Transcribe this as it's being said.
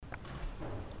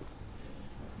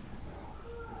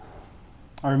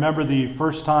I remember the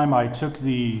first time I took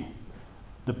the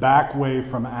back way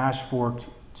from Ash Fork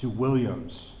to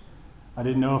Williams. I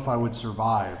didn't know if I would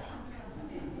survive.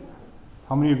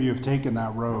 How many of you have taken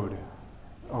that road?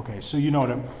 Okay, so you know what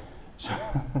I'm...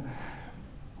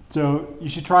 So you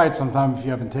should try it sometime if you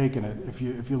haven't taken it, if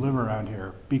you live around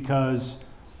here. Because,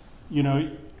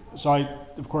 so I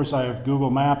have Google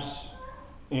Maps,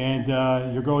 and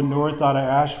you're going north out of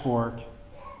Ash Fork,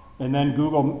 and then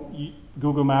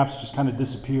Google Maps just kind of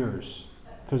disappears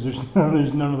because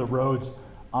there's none of the roads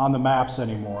on the maps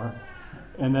anymore.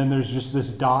 And then there's just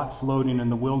this dot floating in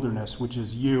the wilderness, which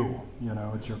is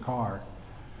it's your car.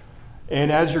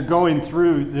 And as you're going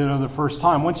through, the first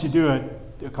time, once you do it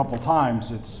a couple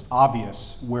times, it's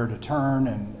obvious where to turn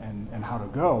and how to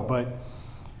go.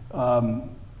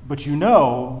 But you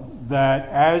know that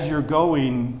as you're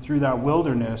going through that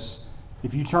wilderness,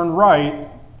 if you turn right,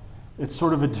 it's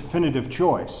sort of a definitive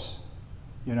choice.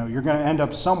 You're going to end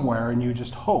up somewhere, and you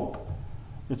just hope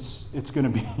it's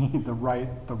going to be the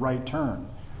right turn.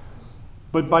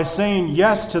 But by saying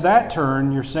yes to that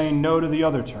turn, you're saying no to the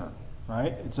other turn,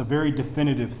 right? It's a very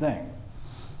definitive thing.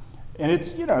 And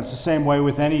it's the same way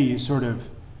with any sort of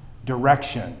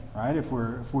direction, right? If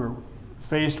we're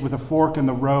faced with a fork in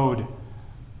the road,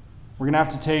 we're going to have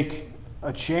to take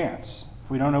a chance.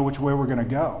 If we don't know which way we're going to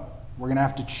go, we're going to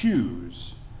have to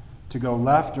choose to go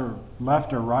left or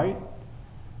right.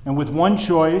 And with one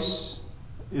choice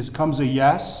comes a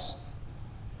yes,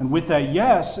 and with that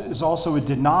yes is also a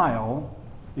denial,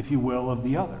 if you will, of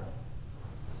the other.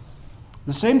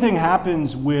 The same thing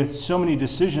happens with so many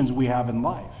decisions we have in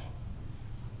life.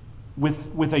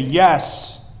 With a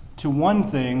yes to one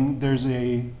thing, there's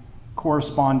a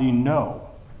corresponding no.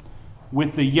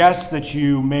 With the yes that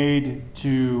you made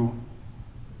to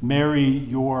marry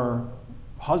your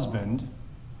husband,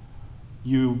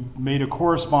 you made a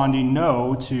corresponding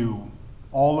no to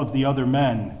all of the other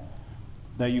men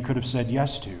that you could have said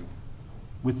yes to.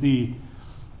 With the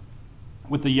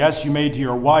yes you made to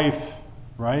your wife,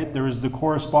 right, there is the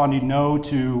corresponding no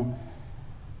to,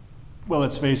 well,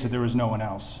 let's face it, there was no one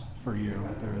else for you.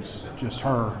 There was just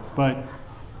her. But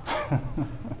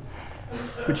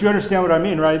you understand what I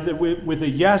mean, right? That with a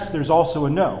yes, there's also a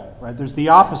no, right? There's the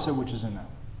opposite, which is a no.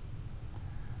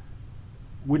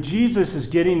 What Jesus is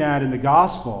getting at in the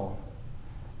gospel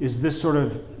is this sort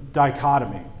of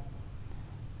dichotomy.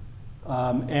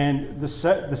 And the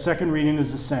second reading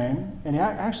is the same. And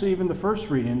actually, even the first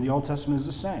reading in the Old Testament is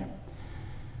the same.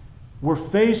 We're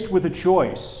faced with a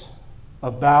choice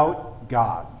about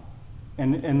God,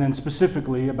 and then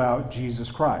specifically about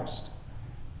Jesus Christ.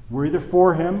 We're either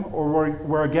for him or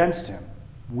we're against him.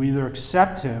 We either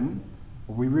accept him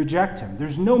or we reject him.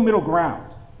 There's no middle ground.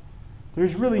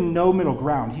 There's really no middle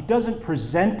ground. He doesn't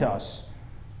present us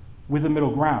with a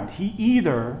middle ground. He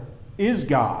either is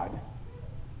God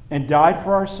and died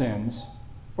for our sins,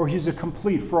 or he's a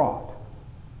complete fraud.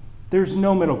 There's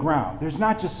no middle ground. There's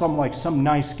not just some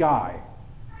nice guy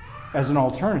as an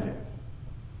alternative.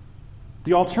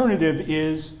 The alternative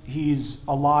is he's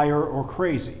a liar or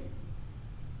crazy.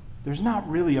 There's not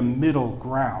really a middle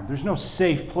ground. There's no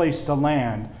safe place to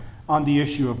land on the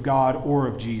issue of God or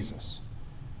of Jesus.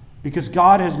 Because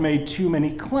God has made too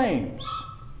many claims.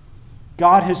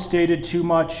 God has stated too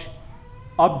much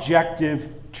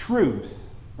objective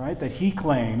truth, right, that he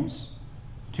claims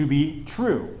to be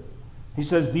true. He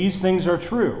says, these things are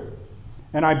true,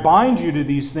 and I bind you to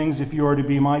these things if you are to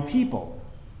be my people.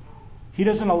 He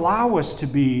doesn't allow us to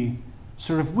be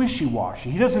sort of wishy-washy.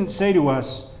 He doesn't say to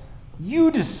us, you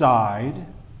decide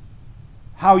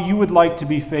how you would like to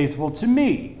be faithful to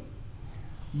me.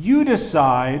 You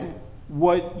decide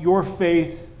what your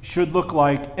faith should look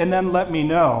like, and then let me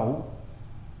know,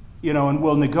 and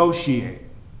we'll negotiate.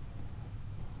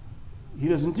 He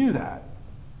doesn't do that.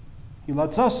 He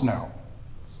lets us know.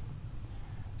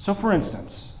 So for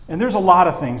instance, and there's a lot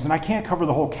of things, and I can't cover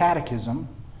the whole catechism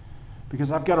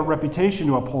because I've got a reputation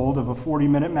to uphold of a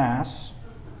 40-minute mass.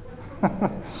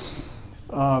 But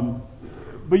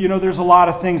there's a lot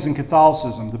of things in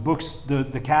Catholicism. The books,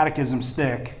 the catechism's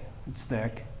thick. It's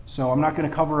thick. So I'm not going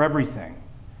to cover everything.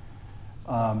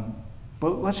 But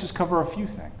let's just cover a few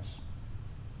things.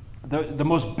 The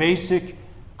most basic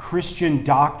Christian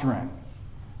doctrine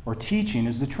or teaching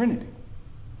is the Trinity.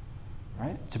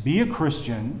 Right? To be a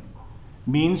Christian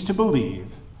means to believe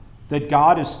that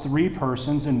God is three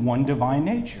persons in one divine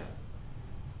nature.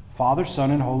 Father, Son,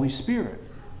 and Holy Spirit.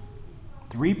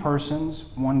 Three persons,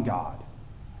 one God.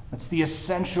 That's the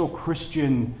essential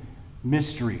Christian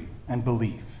mystery and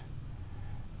belief.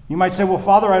 You might say, well,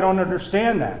 Father, I don't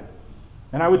understand that.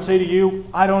 And I would say to you,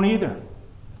 I don't either.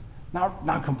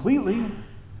 Not completely.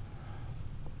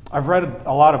 I've read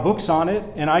a lot of books on it,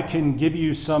 and I can give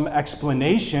you some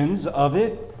explanations of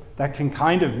it that can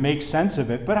kind of make sense of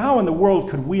it. But how in the world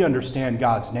could we understand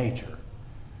God's nature?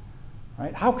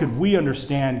 Right? How could we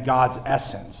understand God's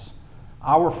essence?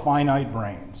 Our finite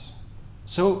brains.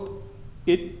 So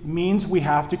it means we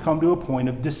have to come to a point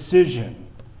of decision.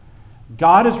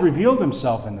 God has revealed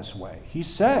himself in this way. He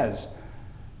says,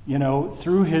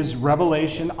 through his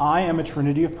revelation, I am a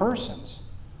trinity of persons.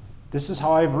 This is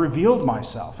how I've revealed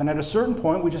myself. And at a certain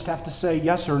point, we just have to say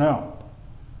yes or no.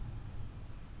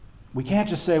 We can't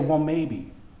just say, well,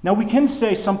 maybe. Now, we can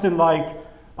say something like,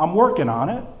 I'm working on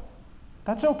it.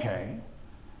 That's okay.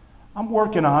 I'm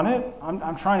working on it.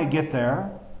 I'm trying to get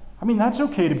there. I mean, that's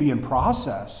okay to be in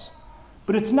process.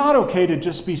 But it's not okay to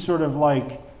just be sort of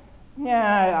like,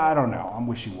 yeah, I don't know. I'm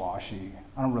wishy-washy.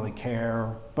 I don't really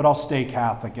care. But I'll stay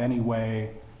Catholic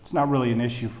anyway. It's not really an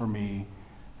issue for me.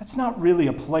 That's not really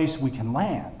a place we can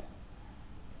land.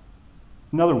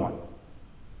 Another one,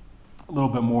 a little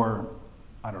bit more,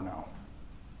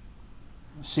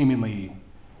 seemingly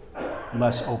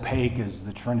less opaque as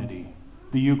the Trinity,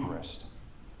 the Eucharist.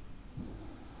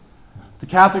 The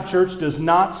Catholic Church does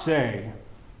not say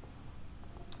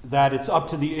that it's up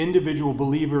to the individual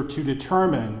believer to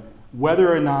determine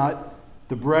whether or not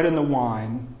the bread and the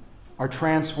wine are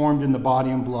transformed in the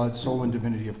body and blood, soul, and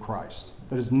divinity of Christ.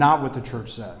 That is not what the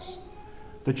church says.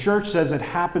 The church says it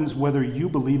happens whether you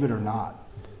believe it or not.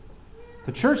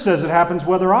 The church says it happens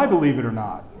whether I believe it or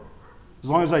not. As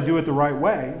long as I do it the right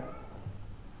way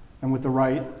and with the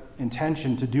right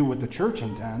intention to do what the church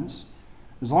intends,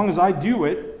 as long as I do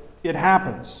it, it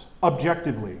happens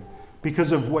objectively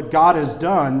because of what God has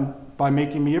done by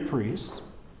making me a priest.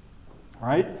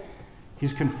 Right?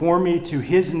 He's conformed me to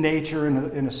his nature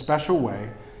in a special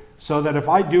way so that if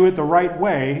I do it the right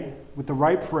way, with the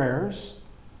right prayers,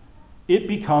 it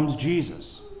becomes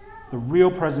Jesus, the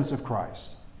real presence of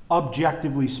Christ,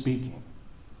 objectively speaking.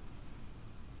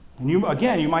 And you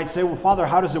might say, well, Father,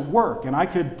 how does it work? And I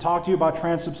could talk to you about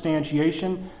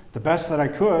transubstantiation the best that I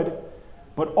could,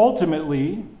 but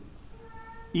ultimately,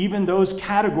 even those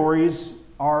categories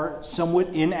are somewhat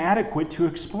inadequate to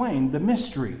explain the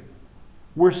mystery.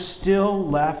 We're still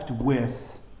left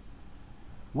with,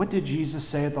 what did Jesus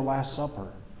say at the Last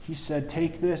Supper? He said,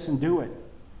 take this and do it.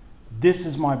 This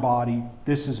is my body.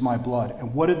 This is my blood.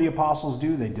 And what did the apostles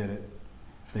do? They did it.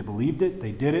 They believed it.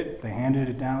 They did it. They handed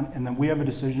it down. And then we have a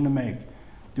decision to make.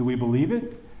 Do we believe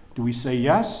it? Do we say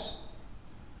yes?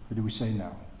 Or do we say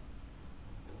no?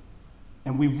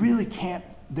 And we really can't,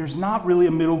 there's not really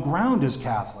a middle ground as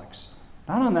Catholics.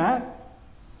 Not on that.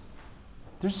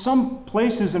 There's some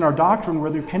places in our doctrine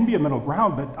where there can be a middle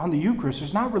ground, but on the Eucharist,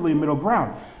 there's not really a middle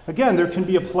ground. Again, there can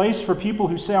be a place for people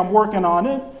who say, I'm working on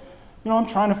it. I'm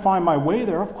trying to find my way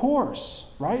there, of course,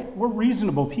 right? We're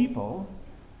reasonable people.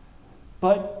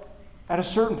 But at a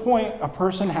certain point, a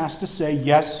person has to say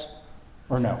yes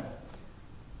or no.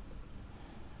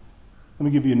 Let me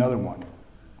give you another one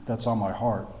that's on my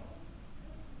heart.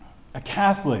 A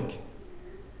Catholic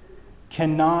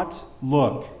cannot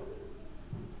look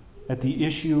at the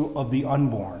issue of the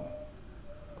unborn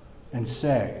and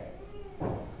say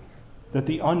that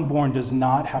the unborn does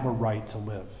not have a right to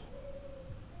live.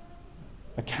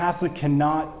 A Catholic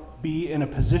cannot be in a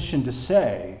position to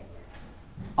say,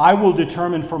 I will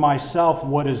determine for myself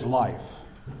what is life.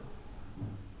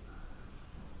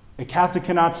 A Catholic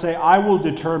cannot say, I will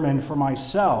determine for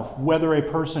myself whether a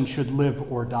person should live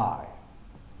or die.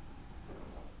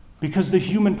 Because the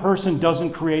human person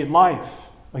doesn't create life.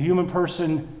 A human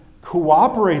person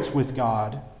cooperates with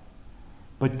God,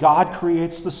 but God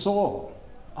creates the soul,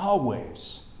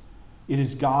 always. It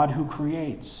is God who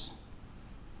creates.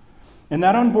 And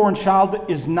that unborn child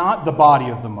is not the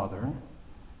body of the mother.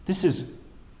 This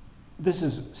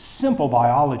is simple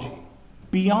biology,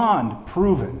 beyond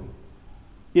proven.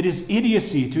 It is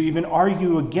idiocy to even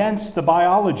argue against the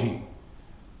biology.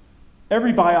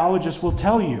 Every biologist will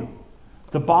tell you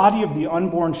the body of the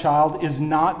unborn child is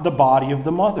not the body of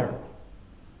the mother.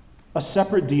 A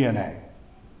separate DNA,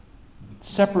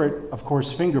 separate, of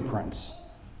course, fingerprints,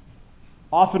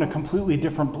 often a completely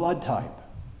different blood type,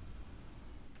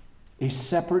 a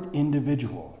separate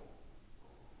individual.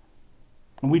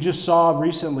 And we just saw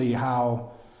recently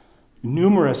how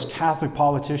numerous Catholic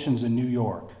politicians in New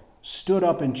York stood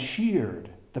up and cheered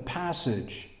the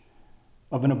passage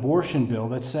of an abortion bill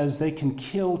that says they can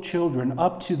kill children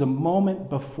up to the moment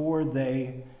before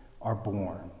they are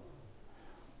born.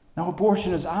 Now,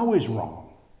 abortion is always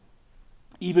wrong,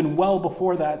 even well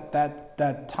before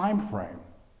that time frame.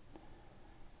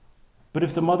 But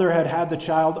if the mother had had the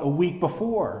child a week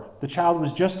before, the child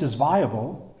was just as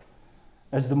viable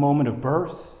as the moment of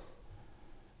birth.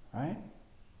 right?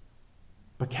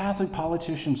 But Catholic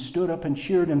politicians stood up and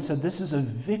cheered and said, this is a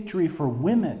victory for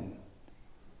women.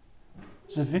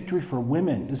 This is a victory for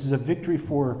women. This is a victory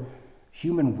for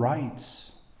human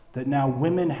rights, that now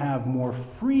women have more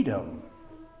freedom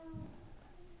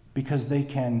because they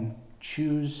can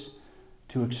choose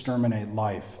to exterminate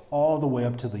life all the way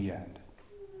up to the end.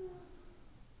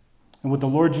 And what the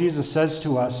Lord Jesus says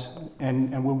to us,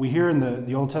 and what we hear in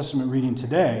the Old Testament reading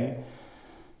today,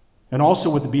 and also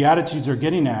what the Beatitudes are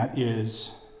getting at,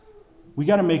 is we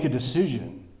got to make a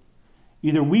decision.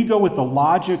 Either we go with the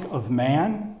logic of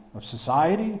man, of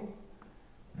society,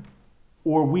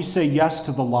 or we say yes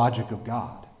to the logic of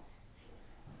God.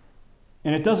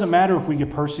 And it doesn't matter if we get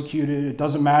persecuted. It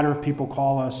doesn't matter if people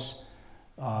call us,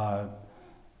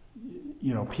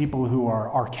 people who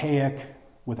are archaic,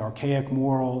 with archaic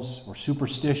morals, or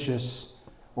superstitious,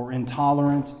 or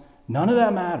intolerant. None of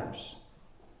that matters.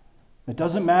 It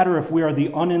doesn't matter if we are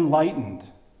the unenlightened.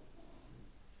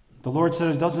 The Lord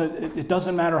said it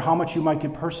doesn't matter how much you might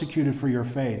get persecuted for your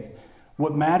faith.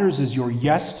 What matters is your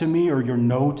yes to me or your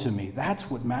no to me.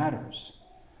 That's what matters.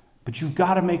 But you've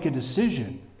got to make a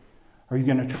decision. Are you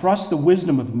going to trust the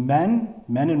wisdom of men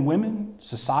and women,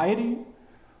 society?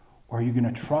 Or are you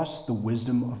going to trust the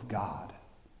wisdom of God?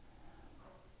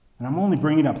 And I'm only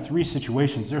bringing up 3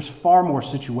 situations. There's far more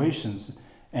situations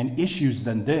and issues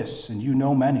than this, and you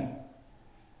know many,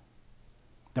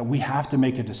 that we have to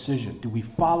make a decision. Do we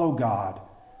follow God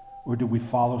or do we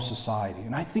follow society?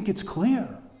 And I think it's clear.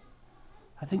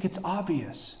 I think it's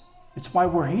obvious. It's why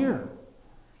we're here.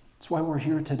 It's why we're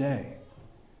here today.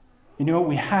 You know what?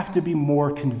 We have to be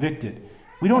more convicted.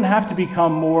 We don't have to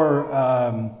become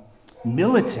more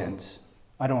militant,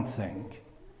 I don't think.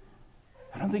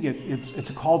 I don't think it's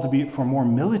a call to be for more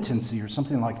militancy or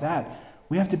something like that.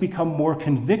 We have to become more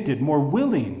convicted, more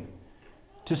willing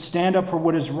to stand up for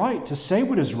what is right, to say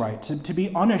what is right, to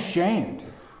be unashamed,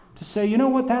 to say, you know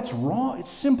what, that's wrong. It's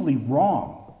simply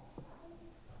wrong.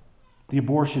 The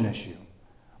abortion issue.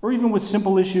 Or even with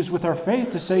simple issues with our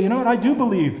faith, to say, you know what, I do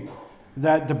believe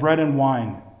that the bread and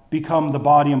wine become the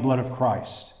body and blood of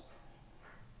Christ.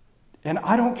 And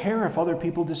I don't care if other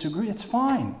people disagree. It's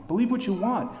fine. Believe what you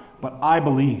want. But I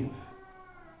believe.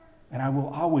 And I will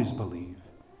always believe.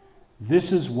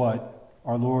 This is what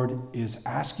our Lord is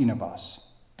asking of us.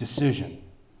 Decision.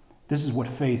 This is what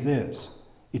faith is.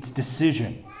 It's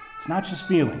decision. It's not just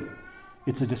feeling.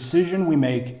 It's a decision we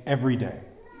make every day.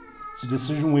 It's a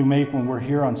decision we make when we're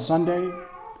here on Sunday,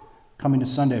 coming to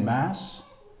Sunday Mass.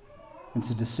 It's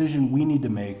a decision we need to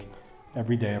make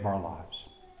every day of our lives.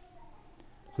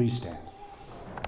 Please stand.